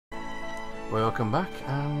Welcome back,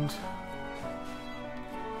 and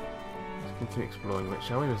let's continue exploring it,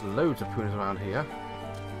 shall we? There's loads of punas around here.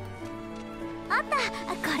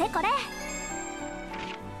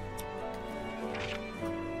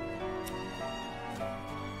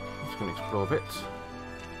 Just going to explore a bit.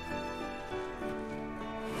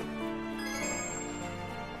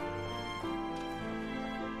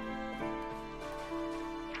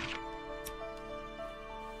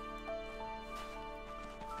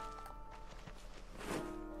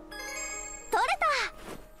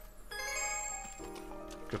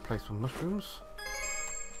 Good place for mushrooms.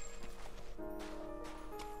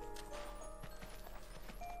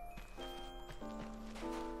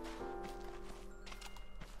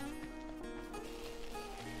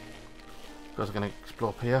 Guys are going to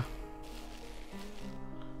explore up here.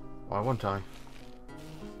 Why won't I?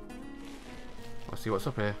 Let's see what's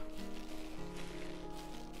up here.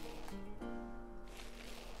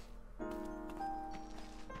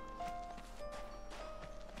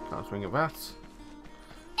 Can't swing at that.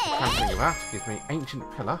 Can't swing at that. Gives me ancient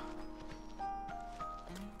pillar.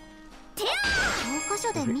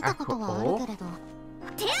 Gives me aqua ore.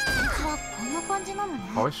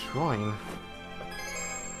 Forest shrine.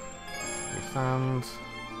 Sand.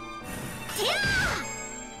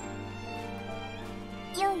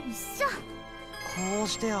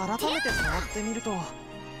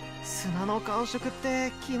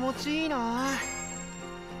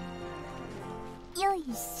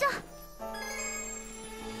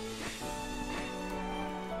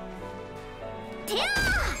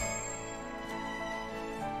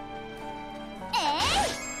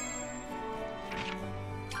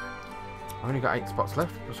 I've only got 8 spots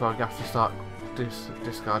left, so I have to start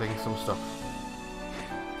discarding some stuff.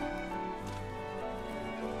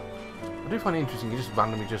 I do find it interesting, you just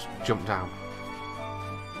randomly just jump down.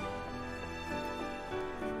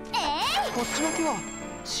 Ooh,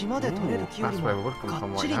 that's where we would come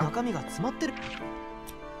from right now.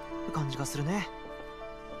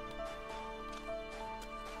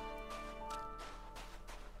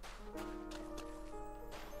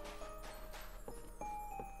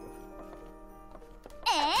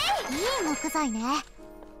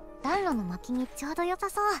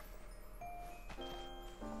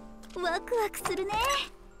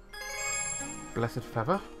 Blessed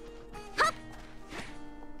feather.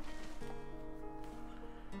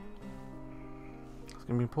 It's going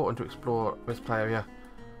to be important to explore this play area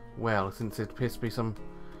well, since it appears to be some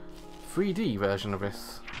 3D version of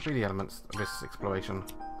this, 3D elements of this exploration.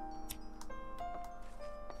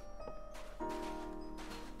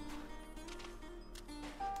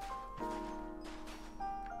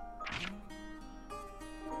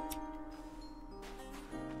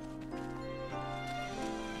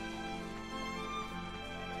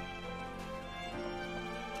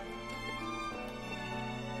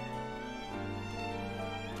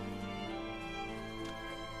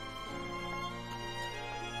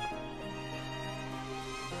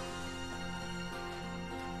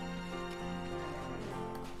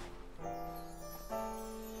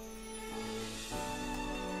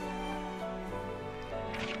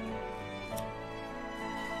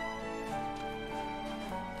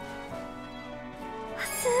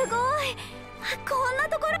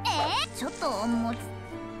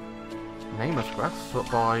 Nameless grass, sort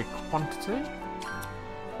by quantity.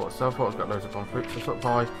 What so far it's got loads of bomb fruits, so sort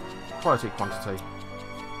by quality quantity.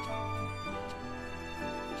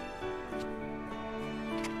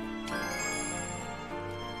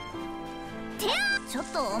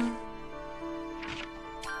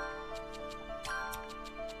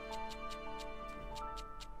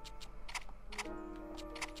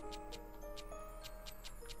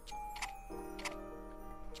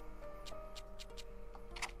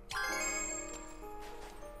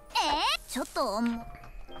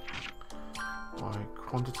 By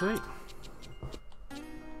quantity.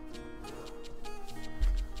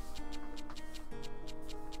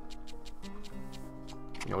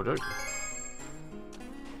 You'll do.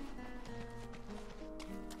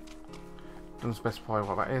 Doesn't specify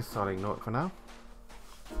what that is, so I'll ignore it for now.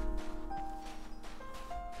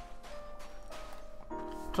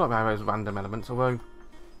 Try about those random elements, although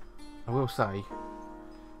I will say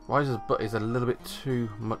Ryza's butt is a little bit too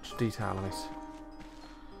much detail on this.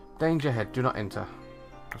 Danger ahead, do not enter.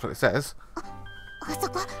 That's what it says.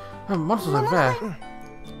 Oh, monsters over there.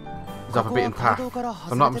 It's off a beaten path. So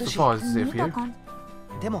I'm not surprised to see a few.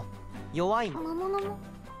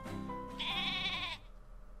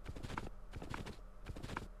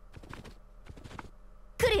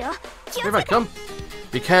 Here they come.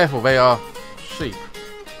 Be careful, they are sheep.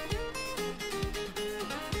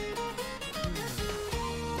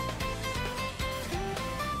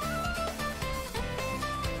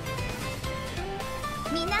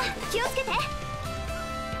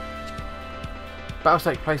 Battles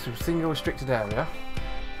take place in a single restricted area.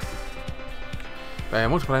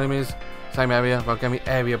 Multiple enemies, same area, will give me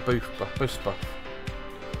area boost buff.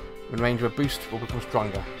 When range of a boost will become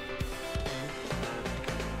stronger.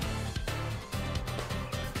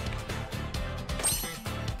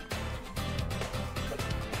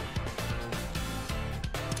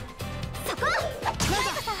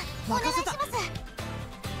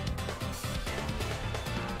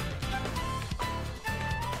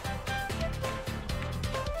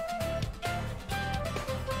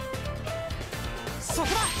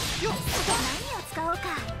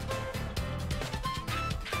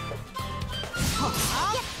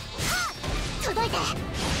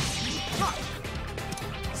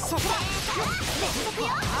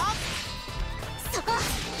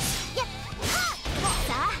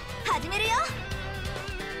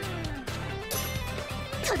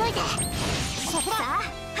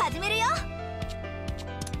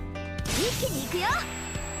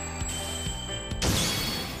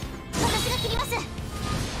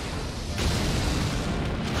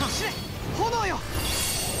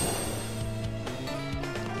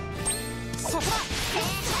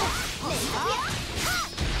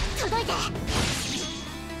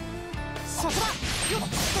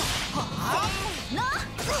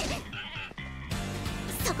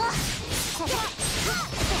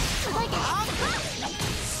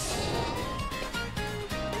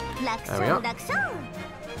 There we are.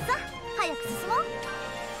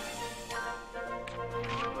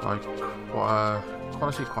 Like,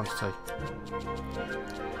 quality, quantity.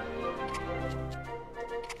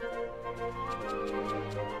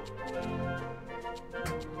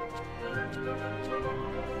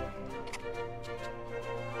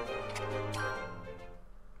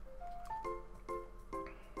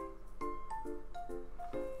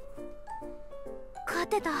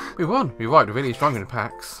 We won! We won, we're really strong in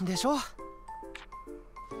packs.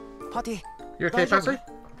 Patty, you okay, Patsy?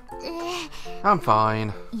 I'm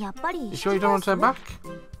fine. You sure you don't want to turn back?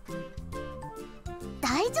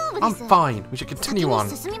 I'm fine. We should continue on.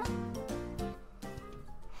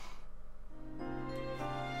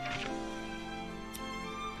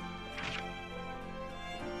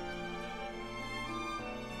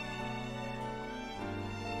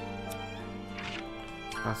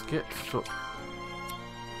 Basket.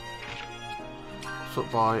 Sort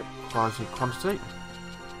by quality quantity.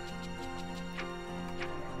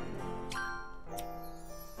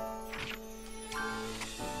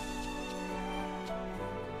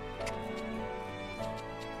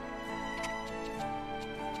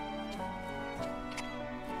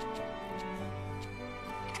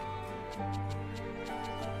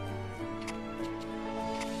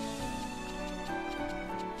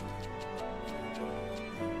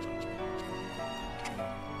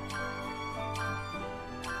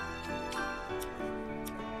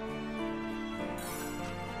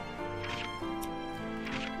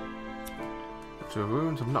 To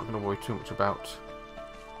ruins, I'm not going to worry too much about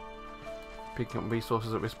picking up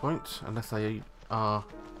resources at this point, unless they are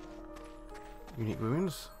unique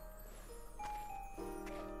ruins.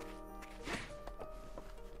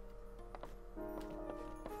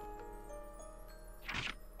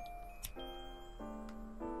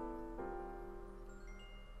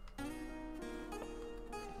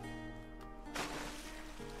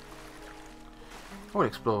 I will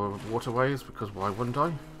explore waterways because why wouldn't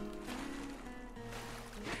I?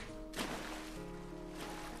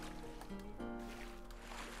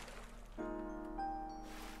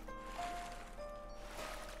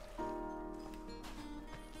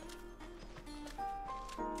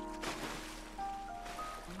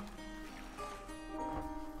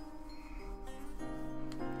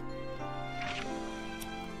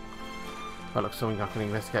 That looks something I can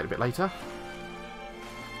investigate a bit later.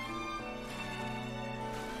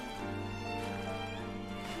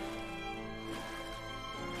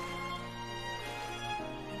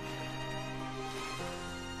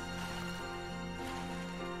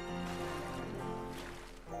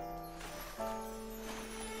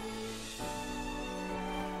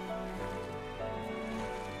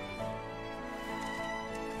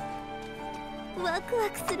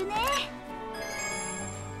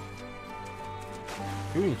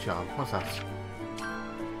 Uni charm, what's that?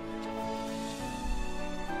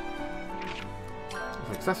 It's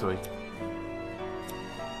an accessory.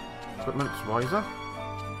 Equipment, Ryza.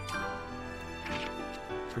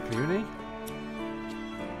 Quickly uni.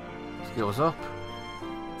 Skills up.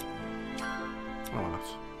 Oh,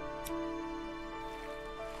 that's.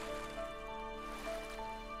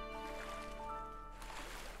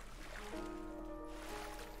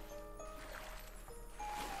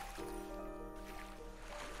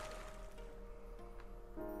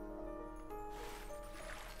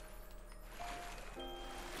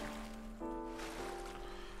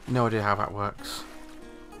 No idea how that works.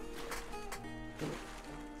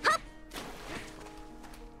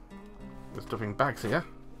 There's stuffing bags here.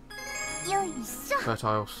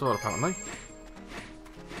 Fertile soil, apparently.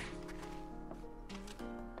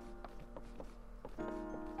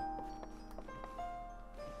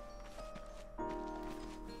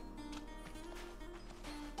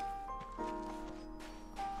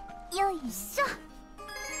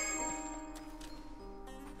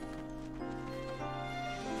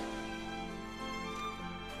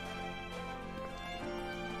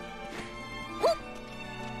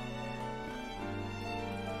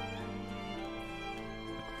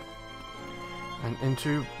 And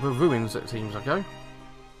into the ruins, it seems I go.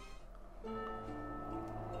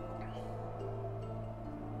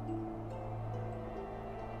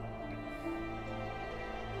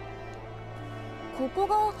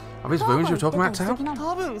 Are these ruins you were talking about, Tao?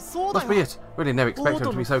 Must be it. Really never expected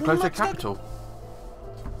them to be so close to the capital.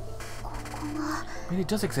 Really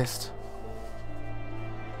does exist.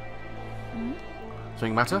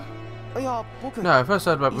 Something matter? No, I first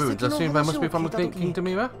heard about ruins. I assumed they must be from the Kingdom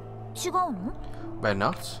era. They're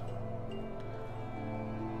not.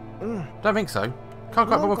 Don't think so. Can't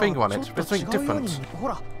quite put my finger on it. There's something different. A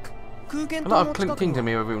lot of Kingdom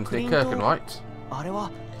era ruins near Kurken, right?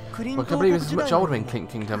 Well, I can't believe this is much older than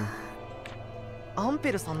Kingdom. Sure,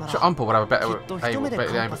 Ampel would have a better able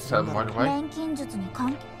to tell them right away.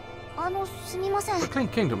 The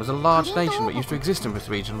Kingdom was a large nation that used to exist in this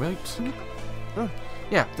region, right?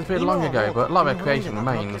 Yeah, disappeared long ago, but a lot of their creation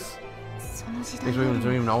remains. These ruins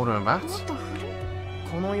are even older than that.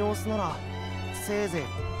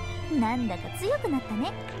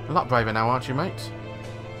 A lot braver now, aren't you, mate?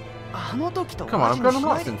 Come on, I've grown a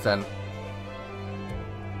lot since then.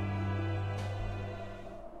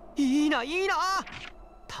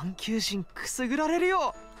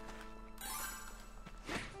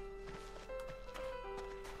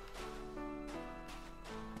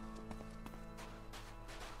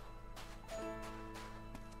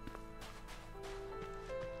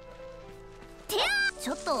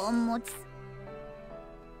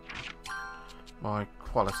 My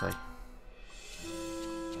quality.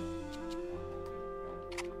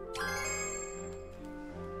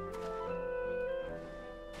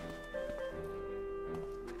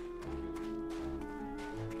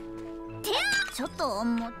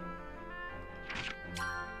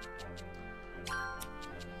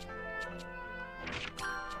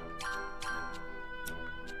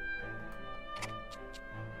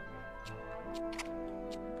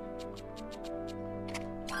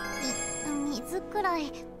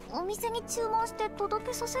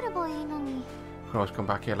 Can always come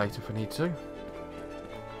back here later if I need to.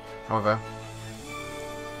 However,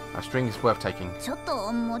 a string is worth taking.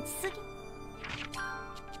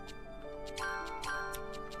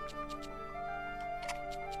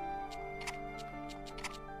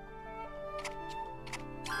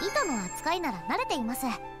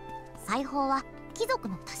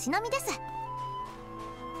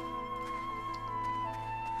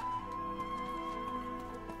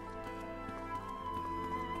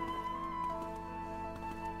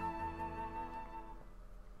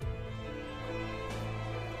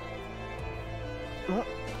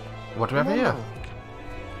 What do we have here?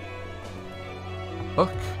 A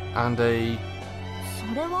book and a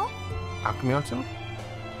alchemy item?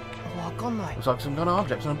 Looks like some kind of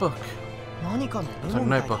objects in a book. Looks like a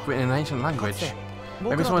notebook written in an ancient language.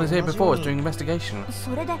 Maybe someone is here before us doing investigation.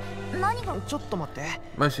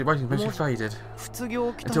 Mostly faded.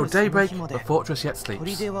 Until daybreak, the fortress yet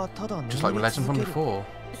sleeps. Just like the legend from before.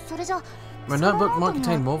 My notebook might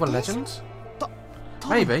contain more of a legend?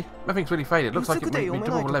 Maybe. Nothing's really faded. Looks like it may be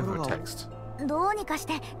double level of text.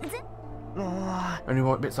 Only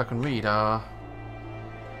what bits I can read are...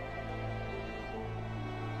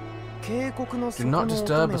 Do not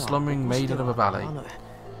disturb the slumbering maiden of a valley.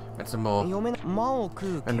 And some more.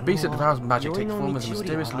 And the beast that devours magic takes form as a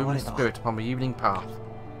mysterious luminous spirit upon the evening path.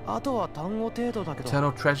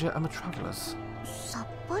 Eternal treasure and the travellers.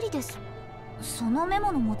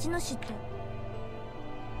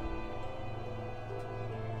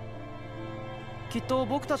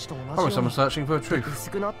 Probably someone searching for a truth.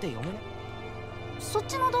 Probably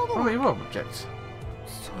your object.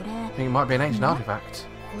 I think it might be an ancient artifact.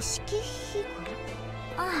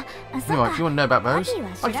 Anyway, you want to know about those?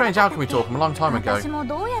 Like strange alchemy talk from a long time ago. Don't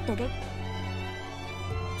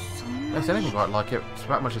say anything quite like it, it's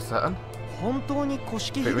that much is certain.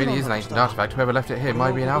 If it really is an ancient artifact, whoever left it here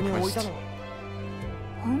might be an alchemist.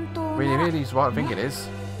 Really is what I think it is.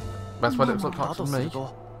 That's what it looks like to me.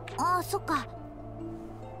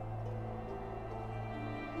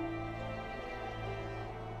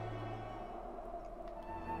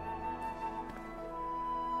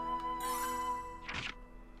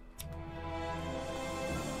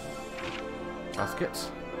 basket.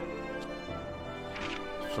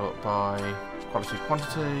 Sort by quality,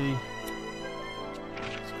 quantity.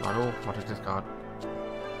 Discard all. What is discard?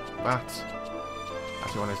 That.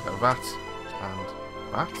 Actually, one is go that and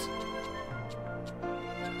that.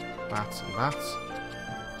 That and that.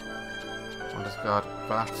 One discard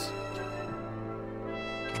that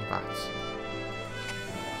and that.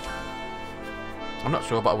 I'm not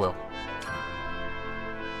sure, but I will.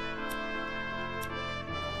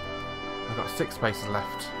 I've got 6 spaces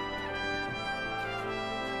left.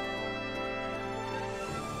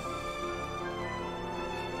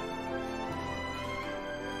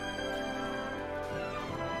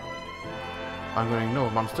 I'm going to ignore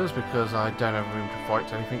monsters because I don't have room to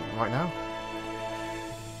fight anything right now.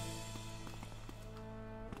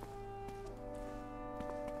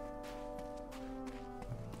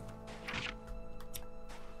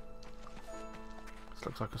 This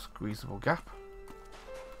looks like a squeezable gap.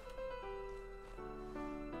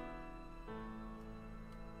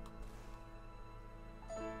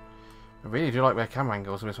 I really do like their camera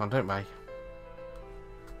angles in this one, don't they?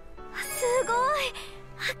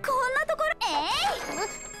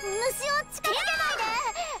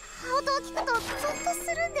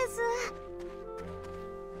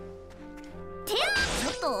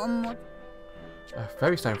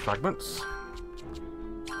 Fairy stone fragments.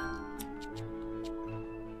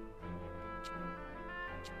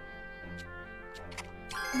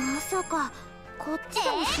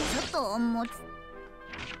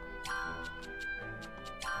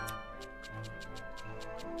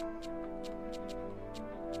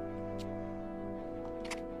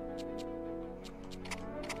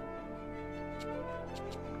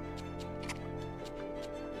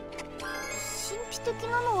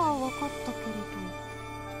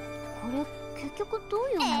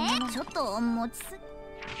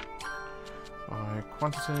 By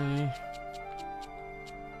quantity.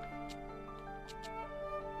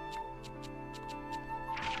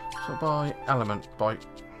 So by element, by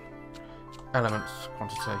elements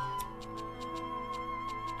quantity.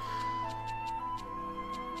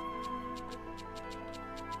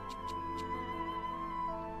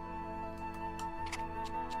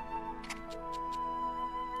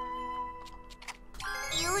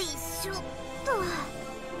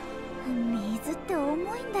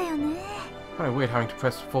 Kind of weird having to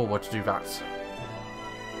press forward to do that.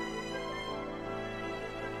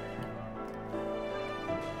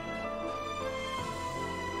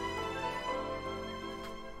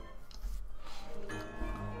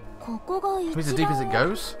 Is it as deep as it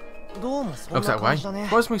goes? Looks that way.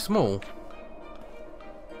 Surprisingly small.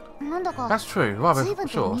 That's true, rather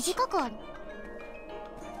short.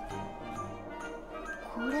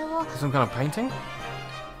 Some kind of painting?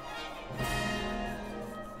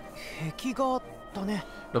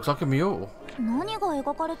 Looks like a mural.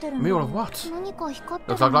 Mural of what?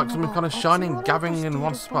 Looks like some kind of shining, gathering in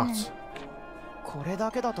one spot.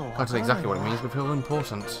 Can't tell exactly what it means, but feels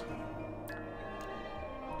important.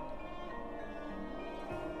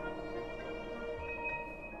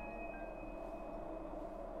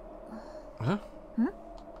 Huh?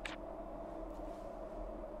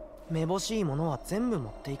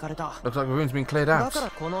 Looks like the room's been cleared out.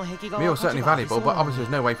 Mural's certainly valuable, but obviously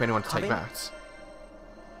there's no way for anyone to take that.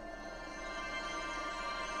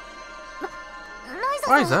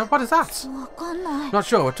 Ryza, what is that? Not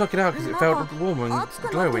sure, I took it out because it felt warm and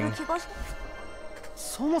glowing. What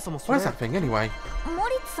is that thing anyway?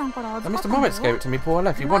 Mr. Moritz gave it to me before I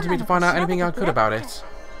left. He wanted me to find out anything I could about it.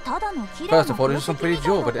 First I thought it was some pretty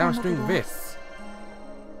jewel, but now it's doing this.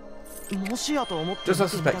 Just as I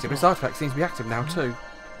suspected, this artifact seems to be active now too.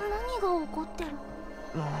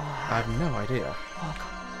 I have no idea.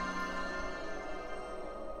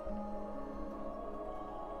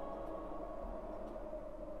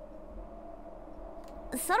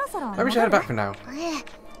 Maybe we should head back for now. Yeah,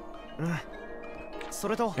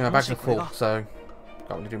 my bags are full, so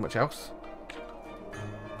can't really do much else.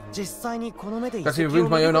 Got to see the room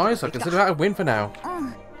with my own eyes, so I consider that a win for now.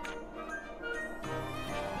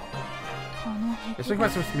 Let's think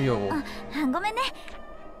about some mural.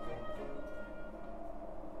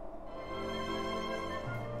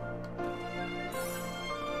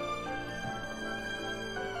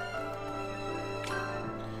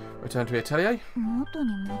 Return to the atelier.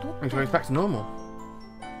 Things are back to normal.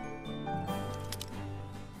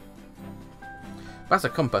 That's a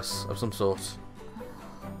compass of some sort.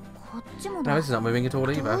 No, this is not moving at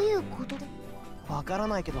all either.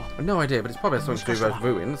 I've no idea, but it's probably something to do with those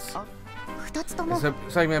ruins. So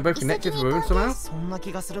saying they're both connected to the ruins somehow?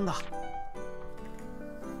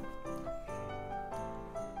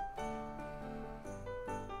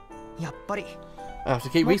 ぱり。I have to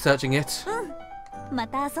keep researching it. ま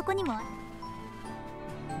たあそこにも。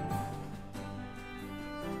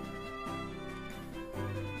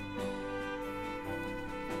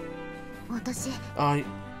私。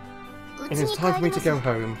It is time for me to go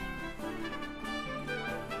home.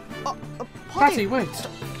 Patty, wait.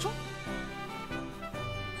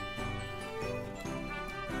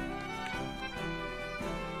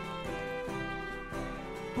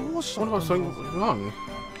 What about something wrong?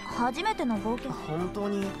 初めての冒険。本当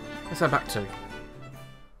に。Let's head back to.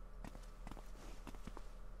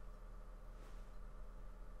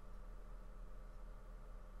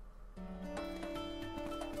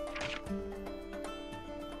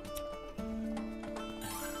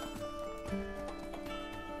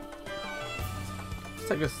 Let's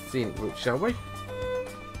take a scenic route, shall we?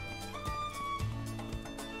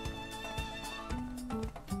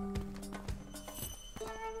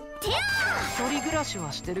 一人暮らし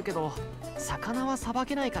はしてるけど、魚はさば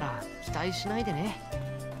けないから期待しないでね。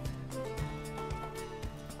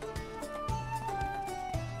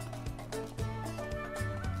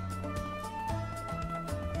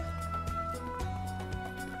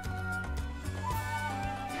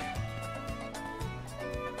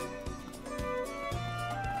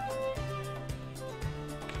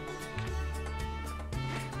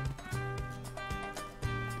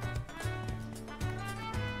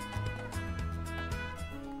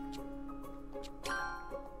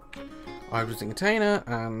I was in container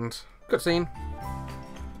and cutscene.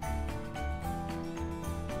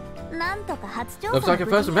 Looks like your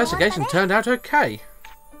first investigation turned out okay.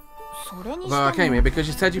 Well, I came here because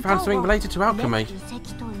you said you found something related to alchemy.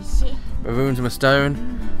 The ruins of a stone.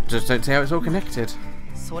 Just don't see how it's all connected.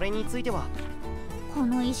 それについては。こ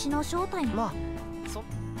の石の正体も。ま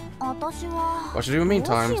あ、私は。 What should I do in the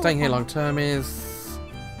meantime? Staying here long term is.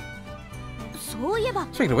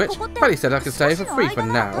 Speaking of which, Patty said I could stay for free for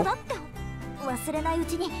now. 忘れないう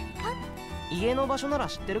ちに。家の場所なら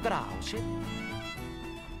知ってるから教え。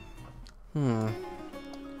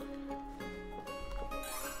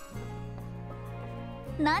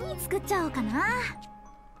何作っちゃおうかな。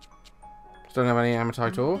 Don't have any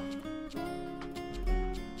ametite ore.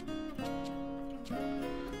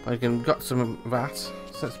 I can got some of that.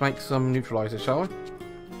 So let's make some neutralizers, shall we?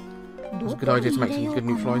 It's a good idea to make some good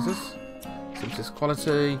neutralizers. Synthesis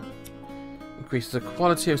quality. Increases the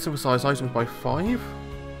quality of synthesized items by 5.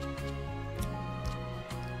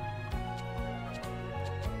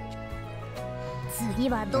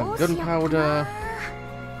 Gunpowder.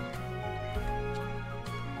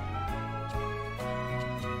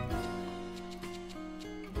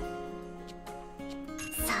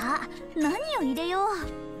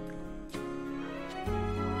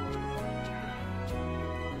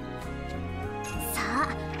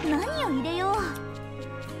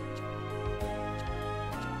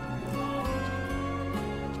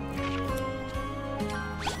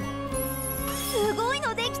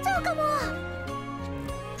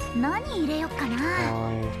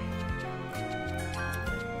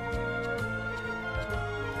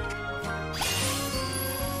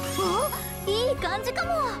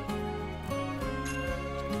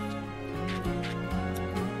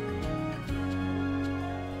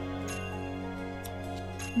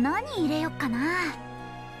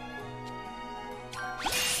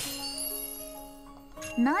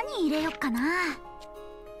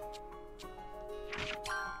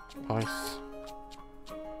 Nice.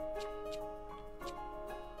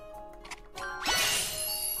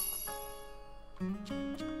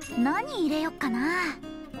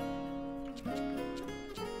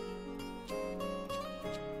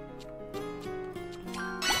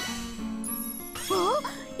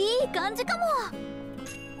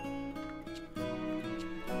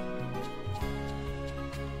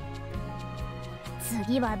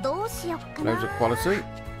 Loads of quality.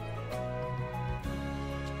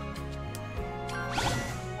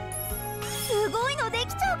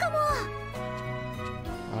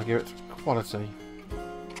 I'll give it quality.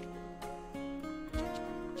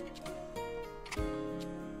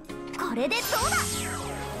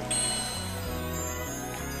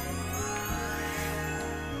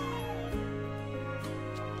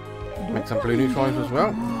 Make some blue neutralizers as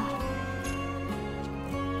well.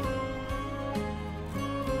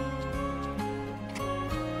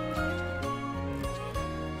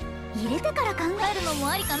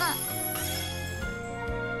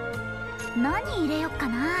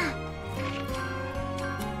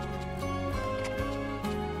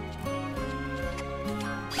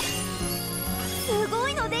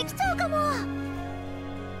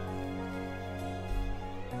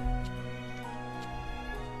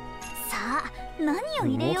 何を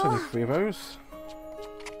入れよ More, う。 three of those.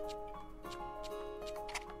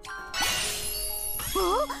 お、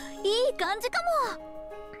いい感じかも。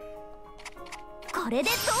これで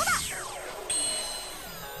どう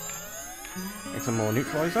Make some more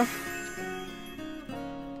neutralizer. だ。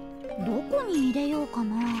どこに入れようか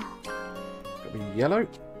な。 Got the yellow.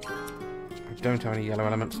 I don't have any yellow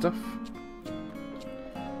element stuff.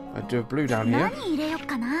 I do have blue down here. 何入れよう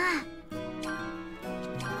かな。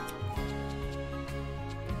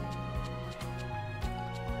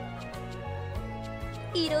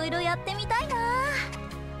いろいろやってみたいな。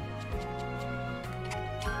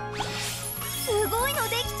すごいの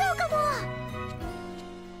できちゃうかも。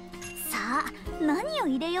さあ、何を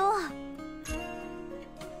入れよう。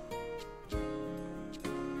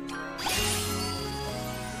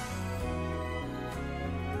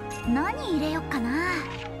何入れようかな。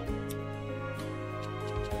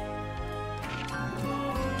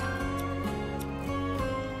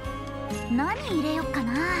何入れようか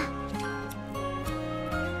な。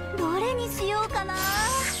どれにしようかな。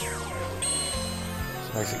 So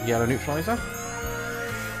basic yellow neutralizer.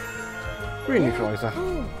 Green neutralizer.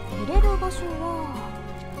 入れる場所は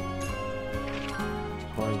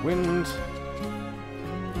By wind.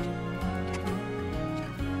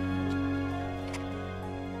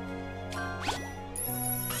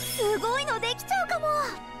 すごいのできちゃうかも。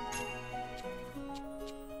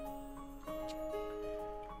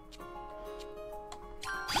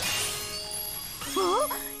お、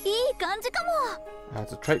いい感じかも。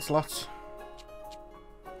 Adds a trait slot.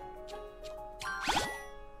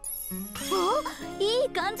 お、いい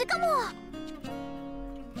感じかも。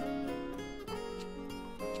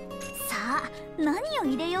さあ、何を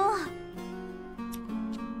入れよ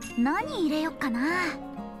う。何入れようかな。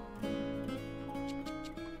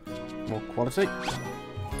 More quality.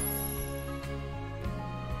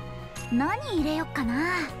 何入れよっか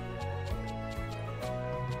な。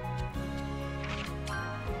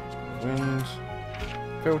 Wind.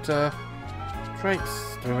 Filter.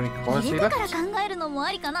 Traits. Do we have any 入 quality れてから left? 考えるのも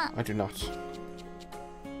ありかな。 I do not.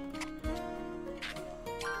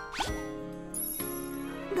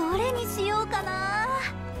 どれにしようかな。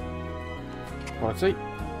 Quality.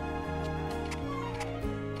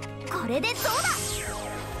 これでどうだ。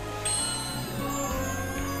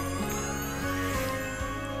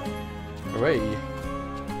 Hooray!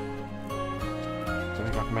 Don't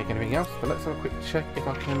think I can make anything else, but let's have a quick check if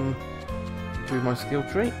I can do my skill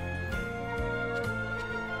tree.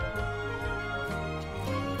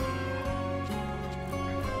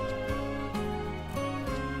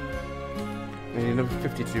 Need another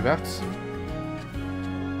 50 to do that.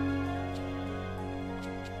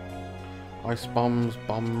 Ice bombs,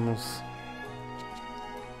 bombs.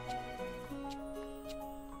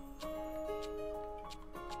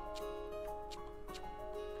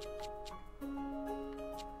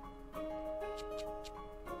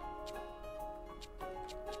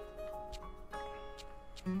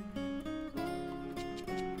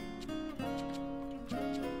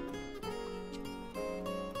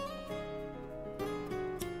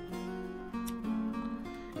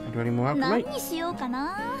 Do any more alchemy? 何にしようか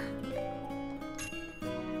な。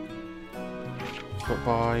 Got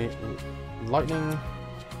by lightning.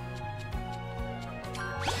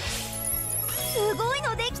 すごい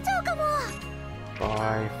のできちゃうかも。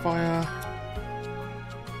 By fire.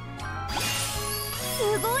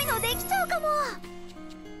 すごいのできちゃうかも。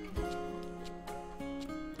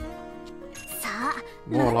さあ、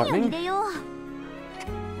 More 何を lightning. 入れよう。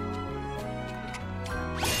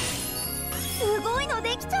すごいので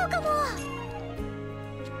きちゃうかも。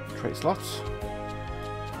 Trait slots.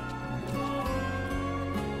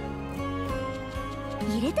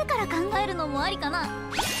 入れてから考えるのもありかな。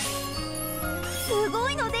すご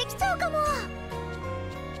いのできちゃうかも。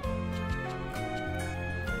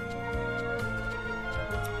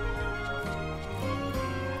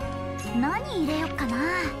何入れよっかな。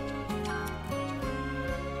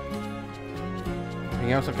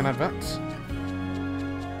 Anything else I can add that?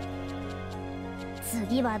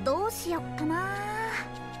 次はどうしよっかな。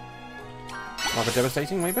 Rather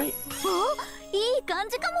devastating, maybe? お、いい感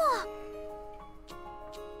じかも。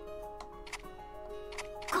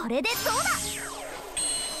これでどうだ。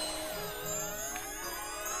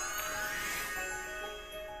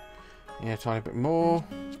 Yeah, a tiny bit more.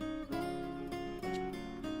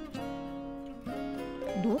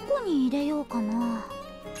 どこに入れようかな。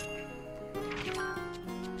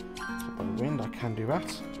 So by wind, I can do that.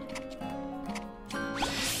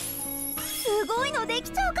 すごいのでき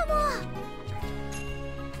ちゃうかも。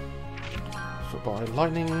 So by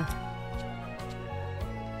lightning.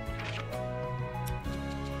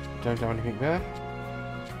 Don't have anything there.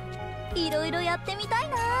 いろいろやってみたい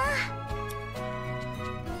な。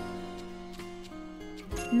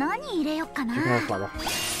何入れよっかな。 Chicken or flour.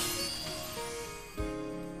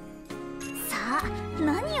 さあ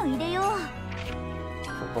何を入れよう。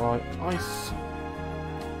 Followed by ice.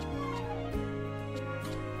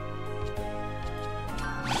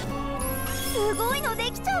 すごいので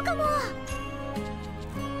きちゃうかも。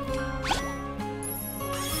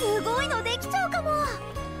すごいのできちゃうかも。うま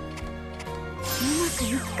く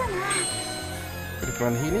いくかな。 Critical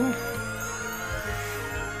and healing.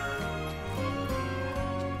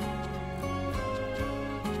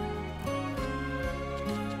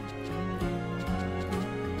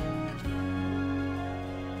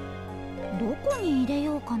 どこに入れ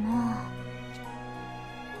ようかな。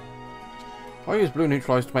 I use blue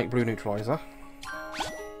neutralizer to make blue neutralizer.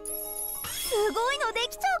 すごいので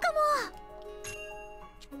きちゃうかも。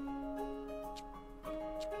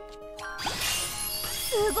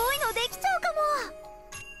すごいのできちゃうかも。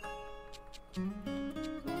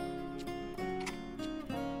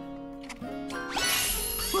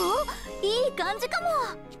お、いい感じかも。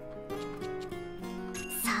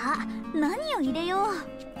さあ何を入れよう。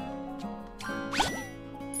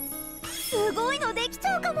すごいのできち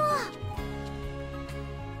ゃうかも。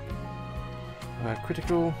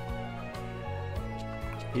 Critical.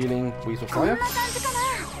 Healing. Weasel こんな fire. 感じか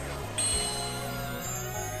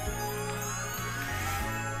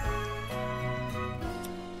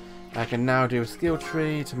な。 I can now do a skill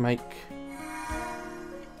tree to make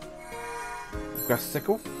grass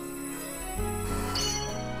sickle.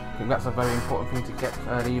 I think that's a very important thing to get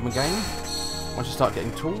early in the game. Once you start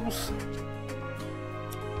getting tools.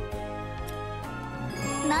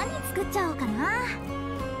 何作っちゃおうかな。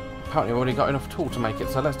 Apparently I've already got enough tool to make it,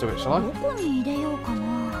 so let's do it, shall I? どこに入れようかな。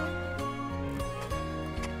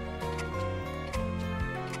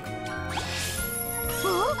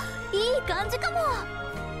お、いい感じかも。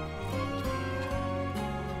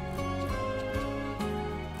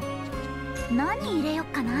何入れよっ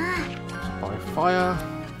かな。 By fire.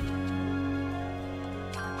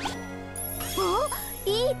 お、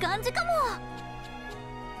いい感じかも。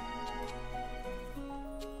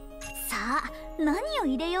さあ何を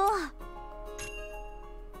入れよう。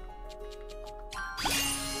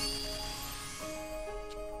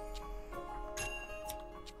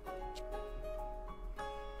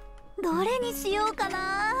どれにしようか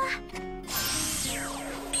な。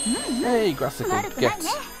Hey, grass sickle. 悪くない Get. ね。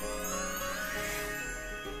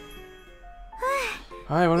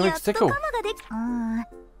 I want to や make っと sickle. 鎌ができ。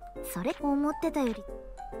それ思ってたより。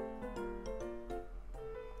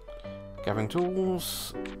 Gathering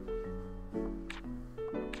tools.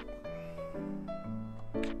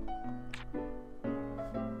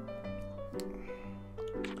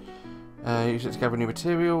 Use it to gather new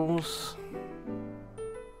materials.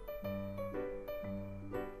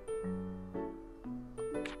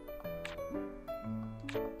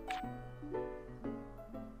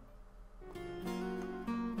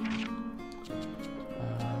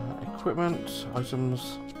 Equipment,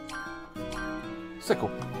 items,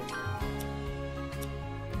 sickle.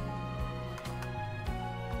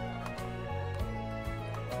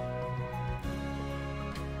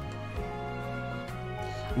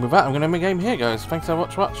 And with that, I'm going to end my game here, guys. Thanks so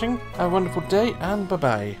much for watching. Have a wonderful day, and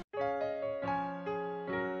bye-bye.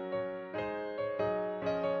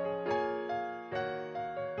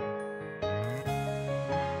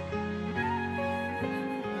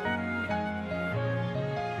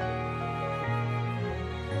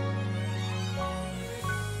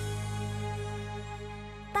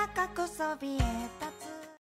 Taka ko so bie tatsu